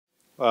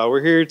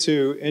We're here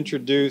to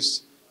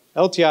introduce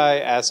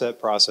LTI Asset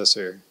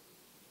Processor.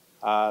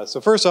 So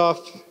first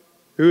off,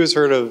 who has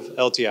heard of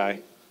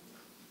LTI?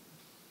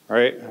 All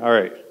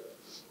right.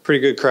 Pretty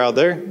good crowd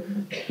there.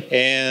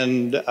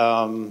 And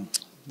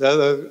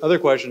the other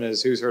question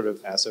is, who's heard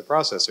of Asset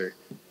Processor?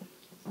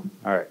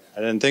 All right, I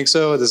didn't think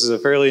so. This is a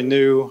fairly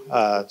new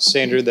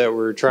standard that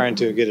we're trying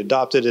to get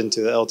adopted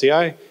into the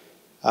LTI.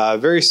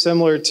 Very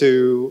similar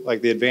to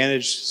like the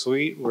Advantage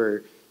suite,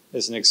 where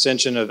it's an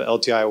extension of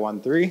LTI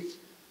 1.3.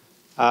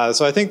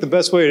 So I think the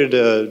best way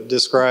to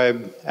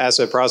describe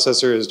Asset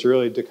Processor is to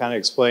really kind of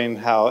explain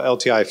how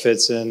LTI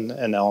fits in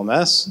an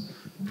LMS.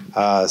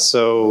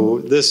 So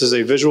this is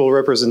a visual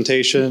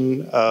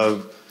representation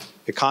of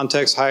a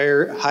context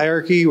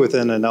hierarchy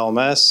within an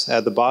LMS.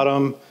 At the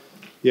bottom,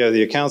 you have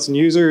the accounts and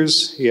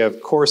users, you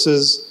have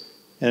courses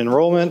and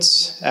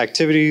enrollments,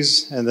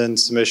 activities, and then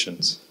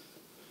submissions.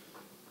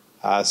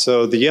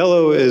 So the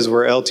yellow is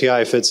where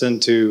LTI fits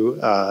into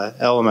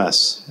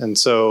LMS. And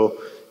so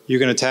you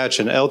can attach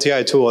an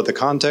LTI tool at the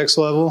context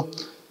level.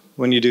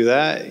 When you do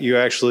that, you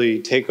actually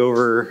take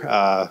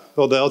over,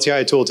 the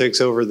LTI tool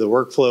takes over the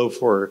workflow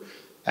for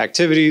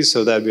activities.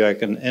 So that'd be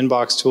like an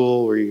inbox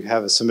tool where you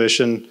have a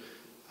submission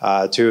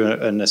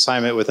to an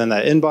assignment within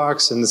that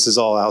inbox, and this is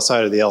all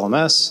outside of the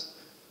LMS.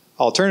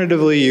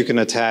 Alternatively, you can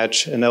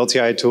attach an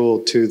LTI tool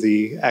to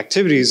the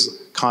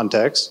activities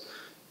context,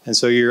 and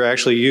so you're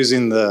actually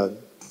using the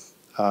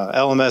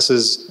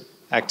LMS's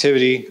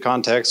activity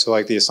context, so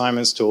like the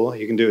assignments tool.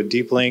 You can do a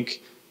deep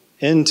link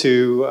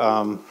into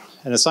an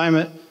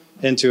assignment,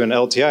 into an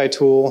LTI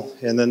tool,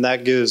 and then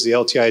that gives the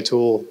LTI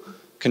tool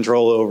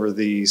control over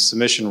the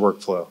submission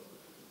workflow.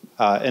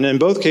 And in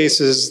both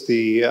cases,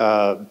 the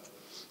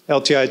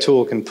LTI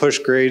tool can push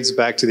grades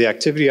back to the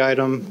activity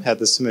item at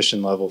the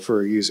submission level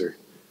for a user.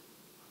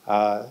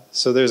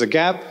 So there's a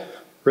gap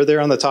right there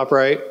on the top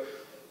right,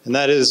 and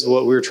that is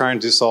what we're trying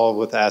to solve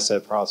with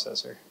Asset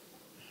Processor.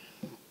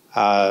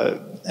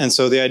 And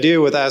so the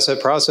idea with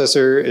Asset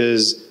Processor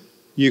is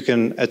you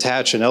can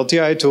attach an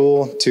LTI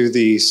tool to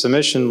the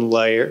submission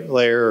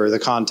layer or the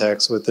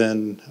context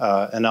within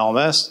an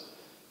LMS,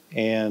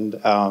 and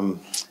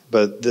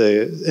but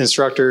the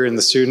instructor and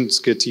the students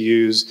get to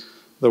use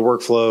the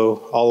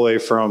workflow all the way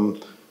from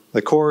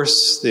the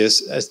course,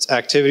 the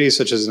activities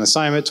such as an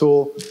assignment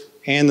tool,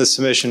 and the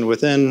submission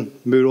within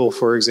Moodle,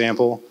 for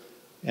example.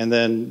 And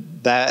then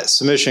that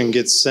submission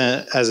gets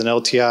sent as an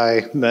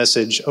LTI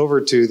message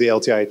over to the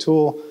LTI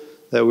tool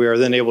that we are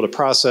then able to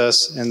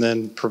process and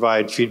then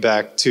provide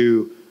feedback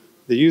to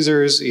the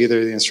users,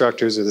 either the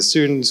instructors or the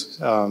students,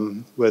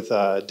 with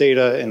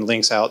data and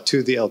links out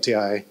to the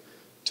LTI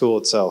tool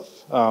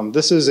itself.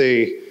 This is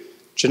a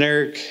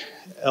generic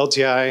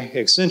LTI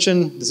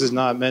extension. This is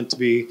not meant to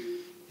be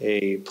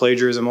a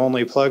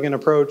plagiarism-only plugin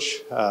approach.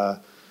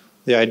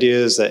 The idea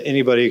is that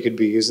anybody could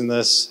be using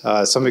this.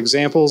 Some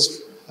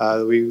examples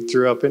we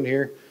throughout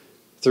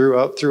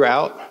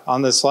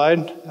on this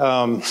slide.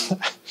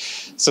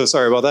 So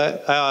sorry about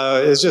that.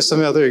 It's just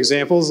some other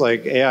examples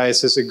like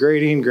AI-assisted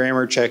grading,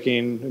 grammar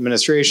checking,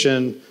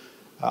 administration,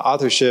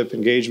 authorship,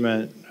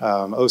 engagement,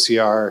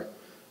 OCR.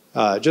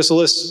 Just a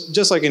list,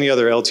 just like any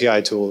other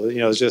LTI tool. You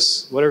know, it's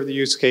just whatever the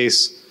use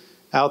case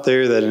out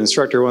there that an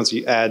instructor wants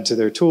to add to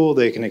their tool,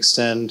 they can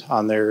extend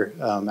on their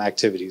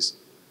activities.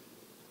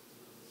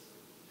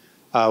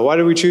 Why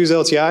did we choose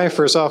LTI?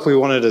 First off, we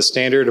wanted a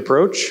standard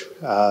approach.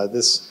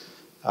 This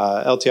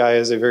LTI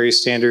is a very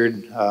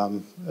standard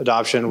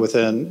adoption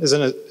is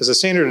a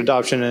standard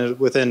adoption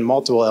within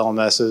multiple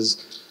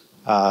LMSs.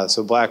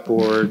 So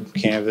Blackboard,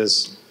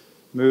 Canvas,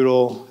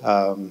 Moodle,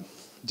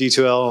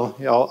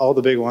 D2L, all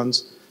the big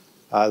ones.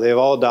 They've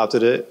all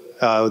adopted it.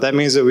 That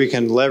means that we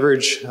can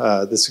leverage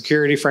the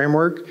security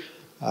framework,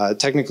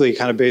 technically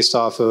kind of based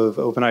off of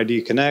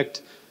OpenID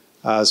Connect,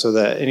 so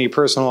that any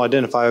personal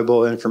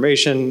identifiable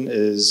information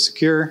is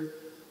secure.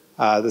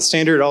 The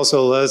standard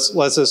also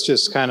lets us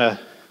just kind of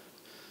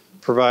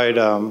provide,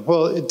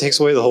 well, it takes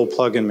away the whole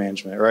plugin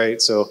management,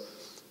 right? So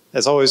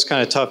it's always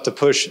kind of tough to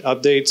push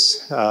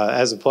updates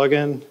as a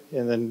plugin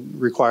and then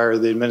require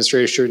the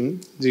administrators to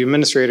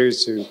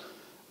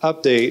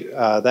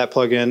update that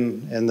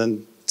plugin. And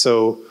then,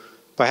 so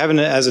by having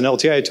it as an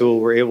LTI tool,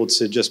 we're able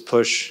to just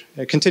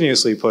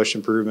continuously push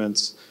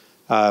improvements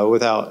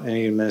without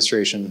any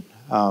administration.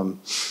 We're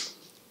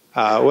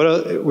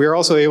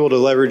also able to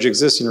leverage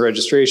existing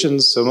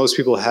registrations. So most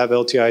people have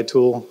LTI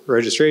tool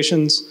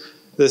registrations.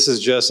 This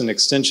is just an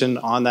extension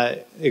on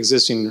that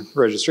existing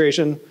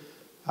registration.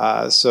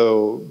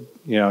 So,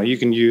 you know, you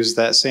can use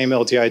that same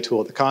LTI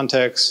tool at the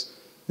context,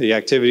 the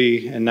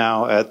activity, and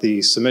now at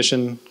the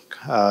submission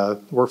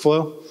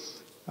workflow.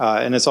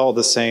 And it's all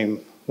the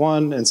same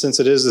one. And since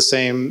it is the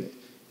same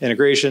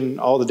integration,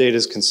 all the data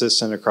is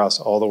consistent across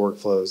all the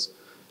workflows.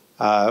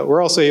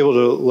 We're also able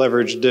to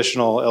leverage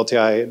additional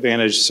LTI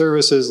Advantage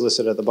services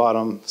listed at the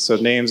bottom, so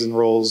names and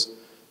roles,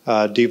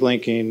 deep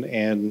linking,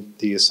 and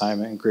the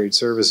assignment and grade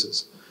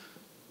services.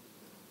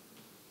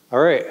 All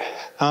right,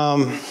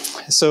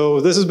 so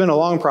this has been a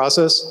long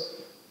process.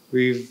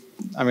 We've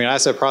I mean,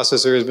 asset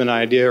processor has been an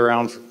idea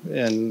around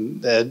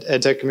in the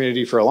ed tech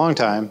community for a long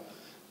time.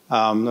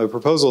 The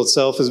proposal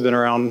itself has been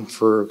around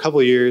for a couple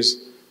of years.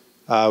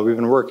 We've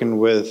been working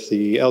with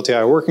the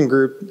LTI working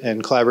group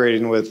and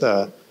collaborating with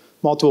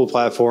multiple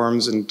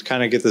platforms and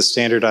kind of get this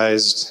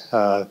standardized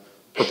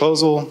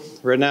proposal.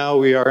 Right now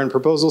we are in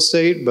proposal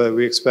state, but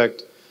we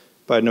expect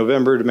by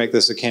November to make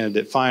this a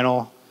candidate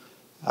final.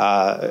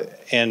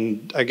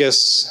 And I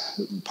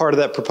guess part of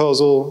that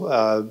proposal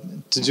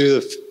to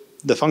do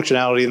the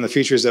functionality and the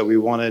features that we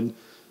wanted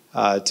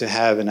to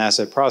have an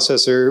asset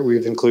processor,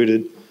 we've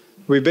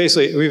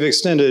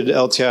extended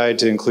LTI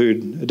to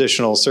include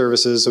additional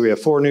services. So we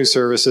have 4 new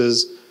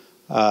services,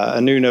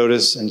 a new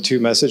notice, and 2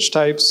 message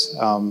types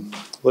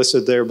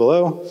listed there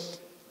below.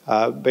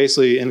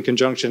 Basically, in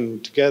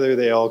conjunction together,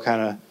 they all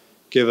kind of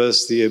give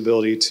us the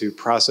ability to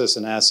process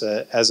an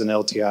asset as an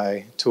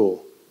LTI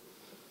tool.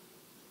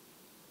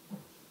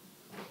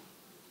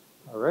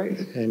 All right,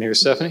 and here's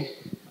Stephanie.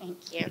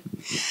 Thank you.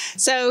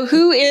 So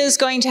who is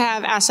going to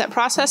have asset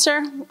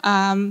processor,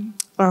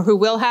 or who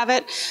will have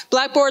it?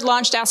 Blackboard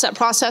launched asset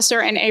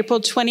processor in April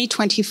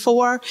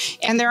 2024,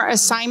 and their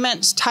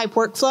assignment type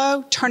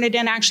workflow,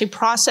 Turnitin actually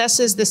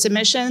processes the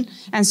submission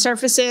and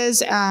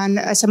surfaces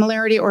a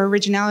similarity or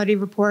originality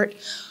report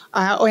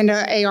and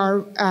an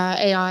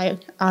AI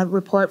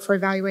report for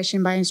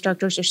evaluation by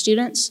instructors or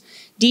students.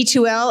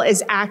 D2L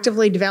is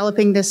actively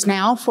developing this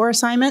now for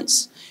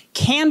assignments.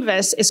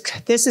 Canvas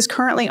is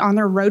currently on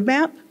their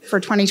roadmap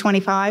for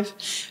 2025.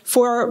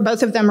 For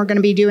both of them are going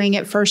to be doing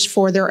it first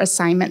for their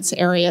assignments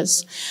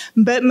areas.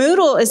 But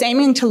Moodle is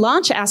aiming to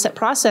launch Asset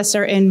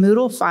Processor in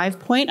Moodle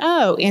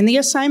 5.0 in the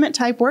assignment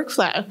type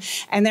workflow.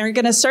 And they're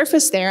going to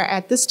surface there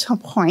at this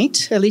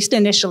point, at least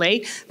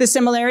initially, the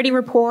similarity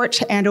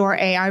report and or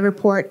AI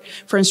report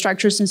for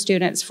instructors and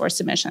students for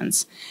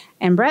submissions.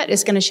 And Brett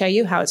is going to show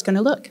you how it's going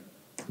to look.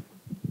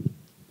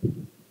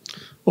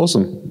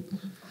 Awesome.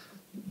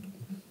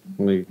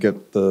 Let me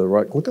get the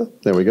right clicker.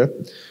 There we go.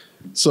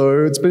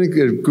 So it's been a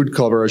good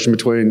collaboration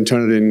between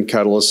Turnitin,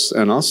 Catalyst,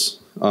 and us.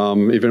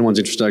 If anyone's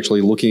interested in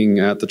actually looking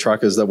at the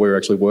trackers that we're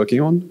actually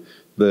working on,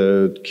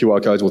 the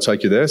QR codes will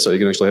take you there, so you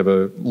can actually have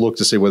a look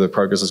to see where the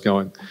progress is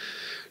going.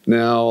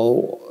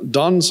 Now,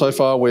 done so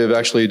far, we've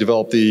actually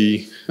developed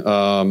the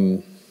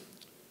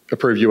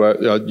approved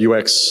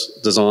UX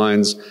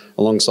designs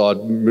alongside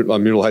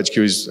Moodle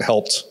HQ's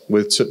helped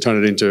with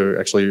Turnitin to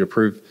actually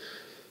approve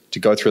to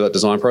go through that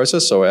design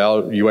process. So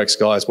our UX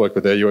guys work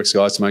with their UX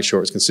guys to make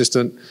sure it's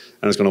consistent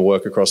and it's going to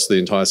work across the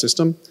entire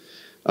system.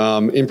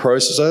 In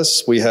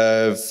process, we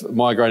have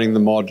migrating the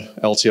mod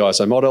LTI.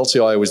 So mod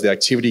LTI was the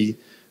activity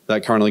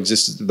that currently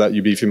exists that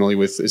you'd be familiar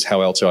with is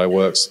how LTI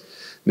works.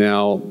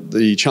 Now,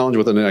 the challenge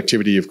with an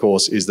activity, of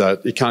course, is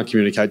that it can't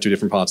communicate to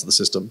different parts of the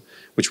system,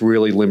 which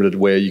really limited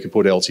where you could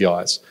put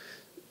LTIs.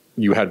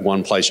 You had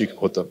one place you could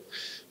put them.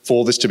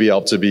 For this to be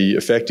able to be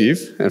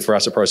effective and for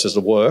asset process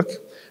to work,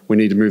 we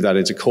need to move that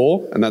into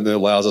core, and that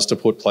allows us to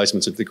put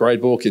placements into the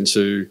gradebook,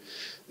 into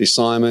the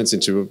assignments,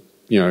 into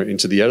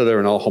the editor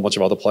and a whole bunch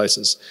of other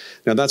places.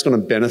 Now that's going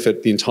to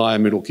benefit the entire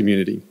Moodle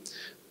community.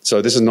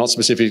 So this is not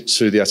specific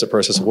to the asset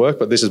processor work,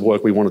 but this is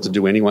work we wanted to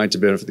do anyway to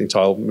benefit the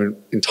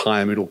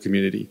entire Moodle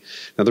community.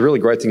 Now the really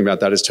great thing about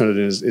that is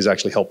Turnitin has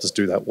actually helped us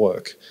do that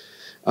work.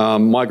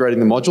 Migrating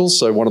the modules,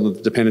 so one of the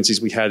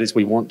dependencies we had is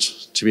we want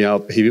to be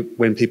able,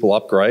 when people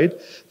upgrade,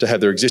 to have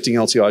their existing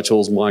LTI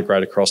tools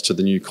migrate across to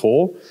the new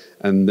core,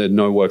 and there's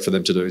no work for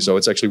them to do. So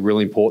it's actually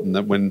really important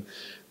that when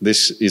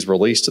this is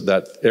released,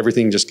 that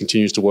everything just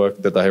continues to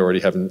work that they already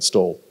have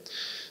installed.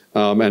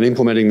 And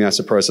implementing the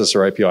asset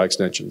processor API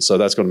extension. So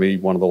that's going to be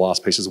one of the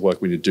last pieces of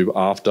work we need to do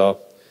after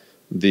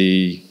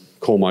the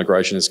core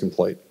migration is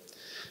complete.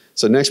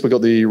 So next we've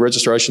got the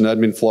registration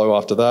admin flow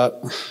after that.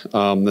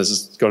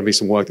 There's going to be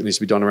some work that needs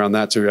to be done around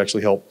that to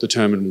actually help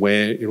determine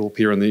where it will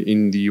appear in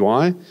the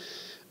UI.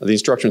 The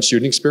instructor and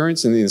student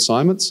experience in the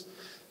assignments.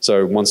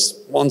 So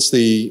once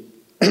the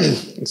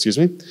excuse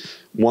me,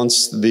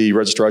 once the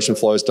registration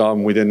flow is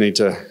done, we then need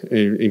to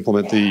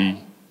implement the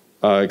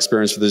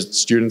experience for the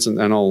students, and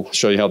I'll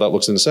show you how that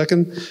looks in a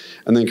second,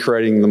 and then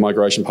creating the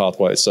migration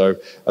pathway. So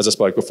as I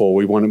spoke before,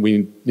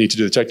 we need to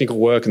do the technical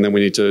work, and then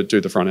we need to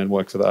do the front end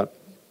work for that.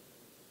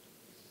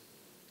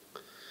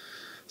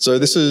 So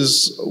this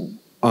is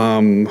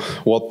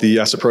what the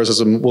asset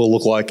processor will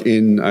look like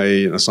in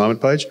an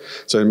assignment page.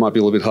 So it might be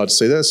a little bit hard to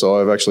see there, so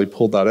I've actually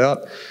pulled that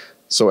out.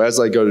 So as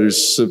they go to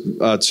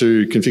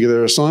configure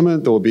their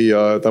assignment, there will be,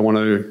 they want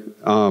to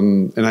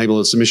enable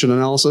a submission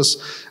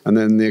analysis, and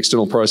then the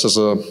external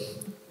processor,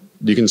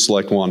 you can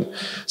select one.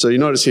 So you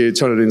notice here,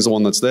 Turnitin is the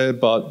one that's there,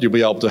 but you'll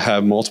be able to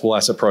have multiple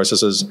asset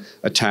processors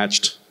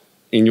attached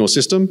in your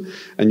system,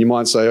 and you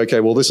might say, okay,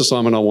 well, this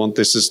assignment I want,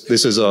 this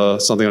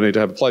is something I need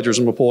to have a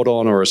plagiarism report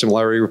on or a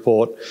similarity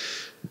report.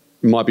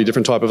 It might be a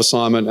different type of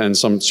assignment, and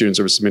some students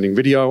are submitting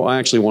video. I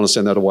actually want to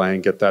send that away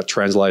and get that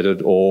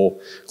translated or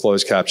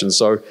closed captioned.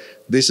 So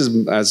this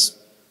is, as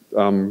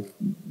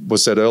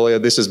was said earlier,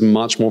 this is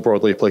much more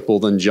broadly applicable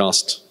than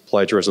just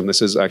plagiarism.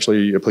 This is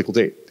actually applicable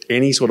to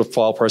any sort of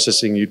file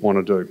processing you'd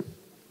want to do.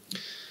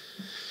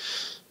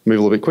 move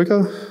a little bit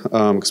quicker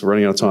because we're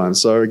running out of time.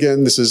 So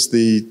again, this is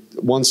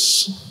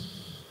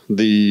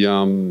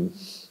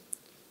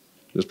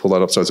just pull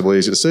that up so it's a little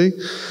easier to see.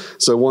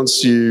 So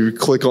once you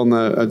click on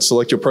that and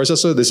select your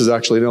processor, this is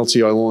actually an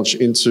LTI launch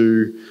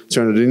into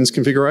Turnitin's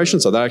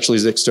configuration. So that actually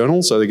is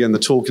external. So again, the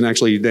tool can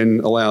actually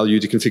then allow you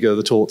to configure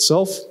the tool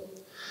itself.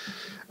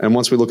 And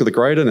once we look at the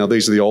grader, now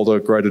these are the older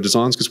grader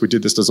designs because we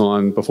did this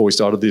design before we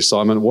started the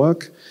assignment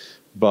work.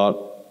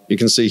 But you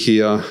can see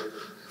here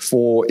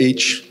for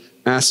each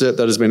asset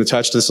that has been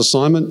attached to this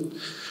assignment,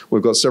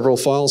 we've got several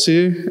files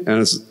here,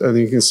 and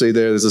you can see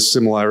there's a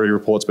similarity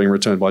reports being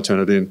returned by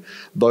Turnitin.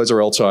 Those are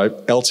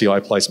LTI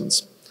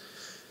placements.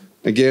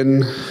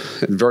 Again,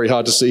 very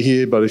hard to see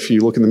here, but if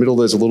you look in the middle,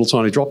 there's a little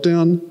tiny drop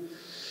down.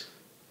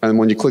 And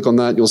when you click on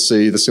that, you'll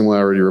see the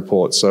similarity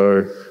report.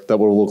 So that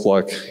will look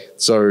like,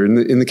 so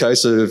in the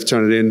case of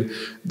Turnitin,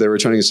 they're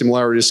returning a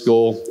similarity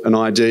score, an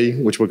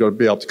ID, which we're going to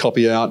be able to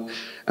copy out,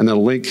 and then a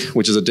link,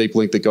 which is a deep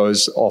link that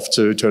goes off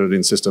to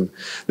Turnitin's system.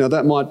 Now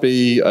that might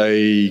be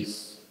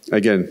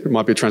again, it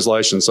might be a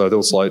translation, so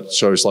they'll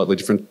show slightly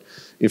different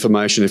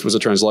information if it was a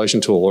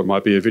translation tool, or it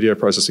might be a video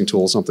processing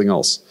tool or something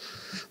else.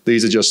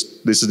 This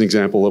is an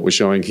example that we're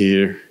showing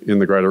here in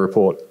the grader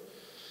report.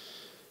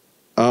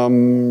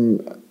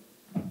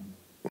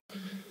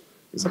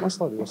 Is that my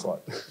slide or your slide?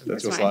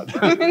 That's your slide.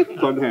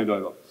 Don't hand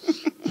over.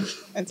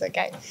 That's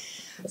okay.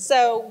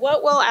 So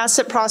what will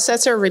Asset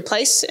Processor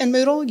replace in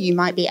Moodle? You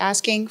might be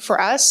asking. For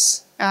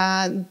us,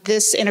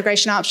 this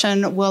integration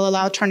option will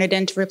allow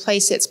Turnitin to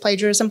replace its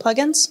plagiarism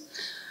plugins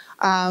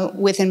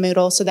within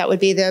Moodle. So that would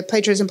be the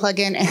plagiarism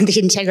plugin and the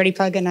integrity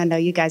plugin. I know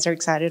you guys are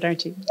excited,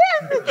 aren't you?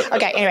 Yeah.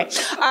 Okay, anyway.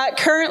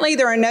 Currently,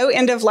 there are no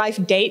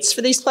end-of-life dates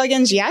for these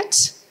plugins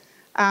yet.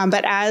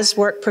 But as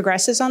work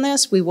progresses on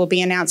this, we will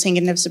be announcing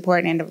end of support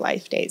and end of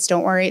life dates.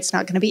 Don't worry, it's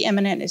not going to be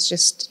imminent. It's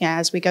just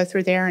as we go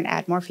through there and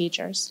add more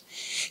features.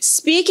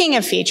 Speaking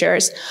of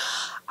features,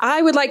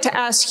 I would like to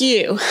ask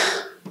you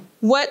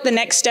what the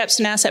next steps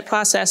in Asset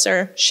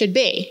Processor should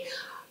be.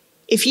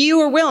 If you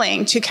are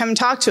willing to come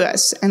talk to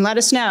us and let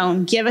us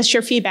know, give us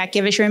your feedback,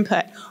 give us your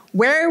input,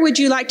 where would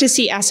you like to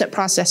see Asset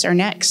Processor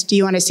next? Do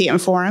you want to see it in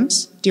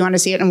forums? Do you want to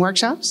see it in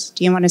workshops?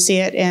 Do you want to see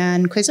it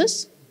in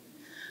quizzes?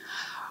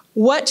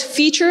 What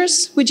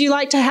features would you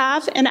like to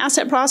have in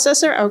Asset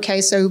Processor?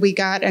 Okay, so we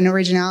got an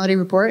originality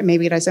report,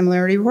 maybe a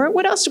similarity report.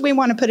 What else do we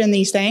want to put in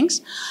these things?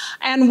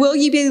 And will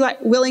you be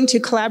willing to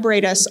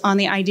collaborate us on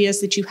the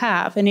ideas that you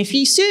have? And if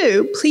you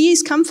do,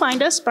 please come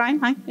find us, Bryan,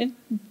 hi,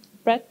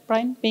 Brett,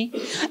 Bryan, me,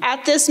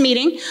 at this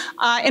meeting.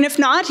 And if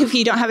not, if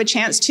you don't have a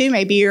chance to,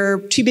 maybe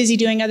you're too busy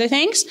doing other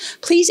things,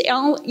 please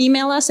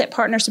email us at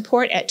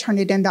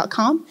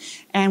partnersupport@turnitin.com,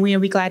 and we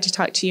will be glad to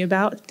talk to you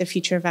about the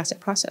future of Asset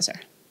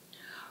Processor.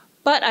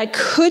 But I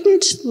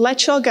couldn't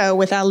let y'all go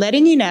without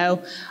letting you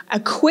know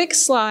a quick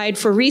slide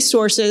for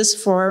resources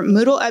for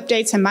Moodle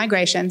updates and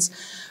migrations.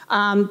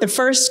 The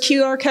first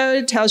QR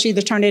code tells you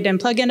the Turnitin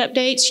plugin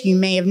updates. You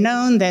may have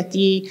known that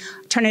the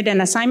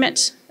Turnitin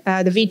assignment,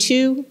 the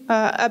V2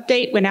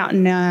 update went out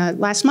in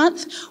last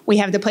month. We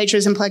have the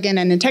plagiarism plugin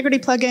and integrity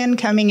plugin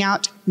coming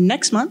out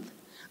next month.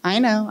 I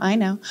know.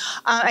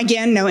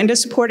 Again, no end of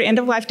support or end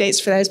of life dates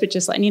for those, but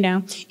just letting you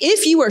know.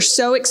 If you are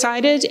so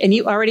excited and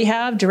you already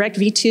have Direct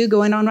V2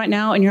 going on right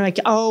now and you're like,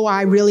 oh,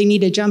 I really need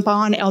to jump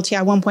on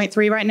LTI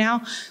 1.3 right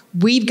now,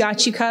 we've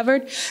got you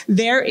covered.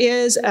 There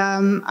is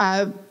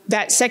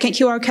that second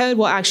QR code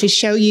will actually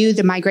show you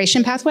the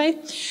migration pathway.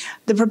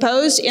 The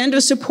proposed end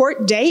of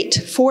support date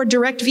for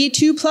Direct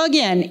V2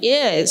 plugin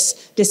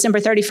is December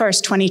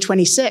 31st,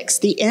 2026.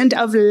 The end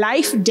of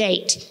life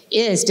date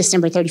is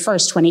December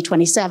 31st,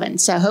 2027.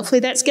 So hopefully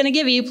that's going to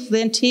give you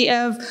plenty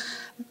of,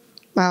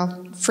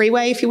 well,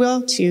 freeway, if you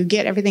will, to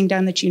get everything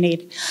done that you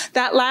need.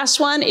 That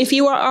last one, if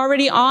you are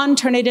already on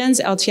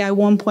Turnitin's LTI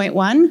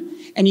 1.1,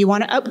 and you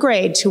want to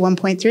upgrade to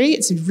 1.3,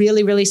 it's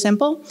really, really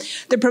simple.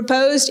 The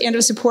proposed end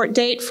of support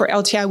date for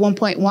LTI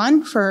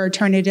 1.1 for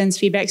Turnitin's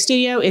Feedback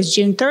Studio is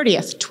June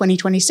 30th,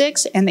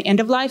 2026, and the end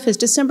of life is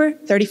December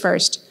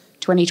 31st,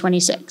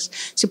 2026.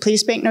 So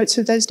please make notes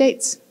of those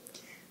dates.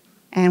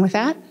 And with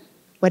that,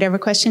 whatever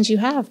questions you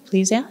have,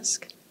 please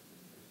ask.